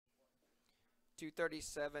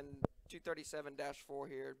237-4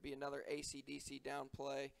 here. It'd be another ACDC down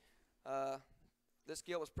play. This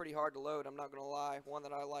gilt was pretty hard to load, I'm not going to lie. One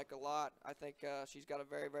that I like a lot. I think she's got a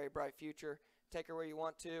very, very bright future. Take her where you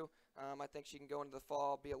want to. I think she can go into the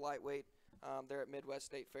fall, be a lightweight there at Midwest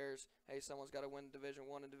State Fairs. Hey, someone's got to win Division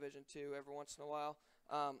I and Division II every once in a while.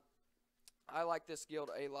 I like this gilt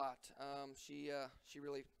a lot. She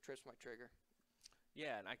really trips my trigger.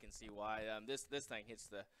 Yeah, and I can see why. This thing hits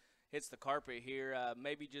the carpet here.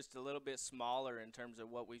 Maybe just a little bit smaller in terms of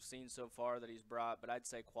what we've seen so far that he's brought, but I'd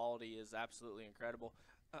say quality is absolutely incredible.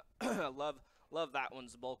 Love that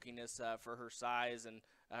one's bulkiness for her size and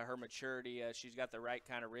her maturity. She's got the right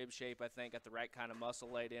kind of rib shape, I think, got the right kind of muscle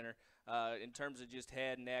laid in her. In terms of just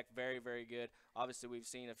head, neck, very, very good. Obviously, we've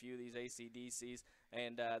seen a few of these ACDCs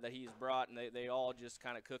and that he's brought, and they all just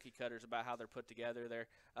kind of cookie cutters about how they're put together there.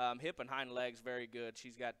 Hip and hind legs, very good.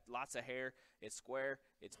 She's got lots of hair. It's square.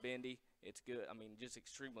 It's bendy. It's good. I mean, just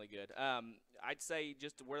extremely good. I'd say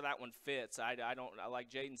just where that one fits. I like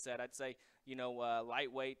Jaden said, I'd say, you know,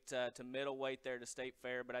 lightweight to middleweight there to State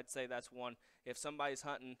Fair, but I'd say that's one. If somebody's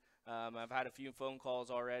hunting, I've had a few phone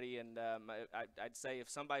calls already, and I'd say if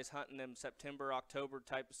somebody's hunting them September, October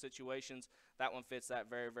type of situations, that one fits that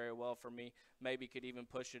very, very well for me. Maybe could even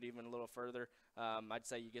push it even a little further. I'd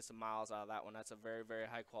say you get some miles out of that one. That's a very, very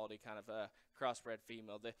high quality kind of crossbred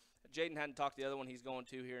female. Jaden hadn't talked the other one he's going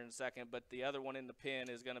to here in a second, but the other one in the pen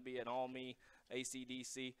is going to be an all-me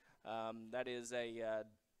ACDC. That is a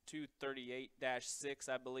 238-6,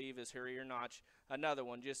 I believe, is her ear notch. Another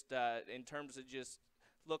one, just in terms of just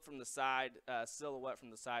look from the side, silhouette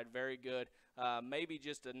from the side, very good. Maybe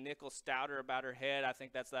just a nickel stouter about her head. I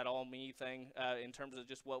think that's that all-me thing. In terms of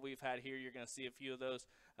just what we've had here, you're going to see a few of those.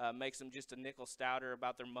 Makes them just a nickel stouter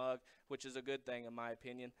about their mug, which is a good thing in my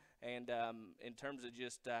opinion. And in terms of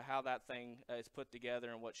just how that thing is put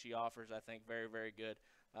together and what she offers, I think very, very good.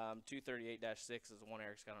 238-6 is the one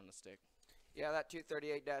Eric's got on the stick. Yeah, that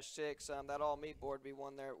 238-6, that all-meat board be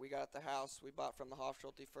one there we got at the house. We bought from the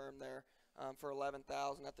Hofschulte firm there for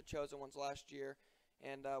 $11,000 at the Chosen Ones last year.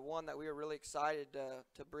 And one that we were really excited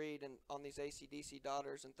to breed on these ACDC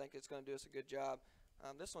daughters and think it's going to do us a good job.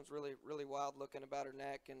 This one's really, really wild looking about her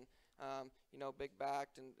neck and, you know, big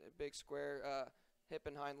backed and big square hip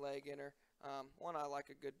and hind leg in her. One I like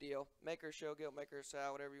a good deal. Make her show gilt, make her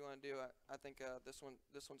sow, whatever you want to do. I think this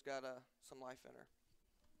one's got some life in her.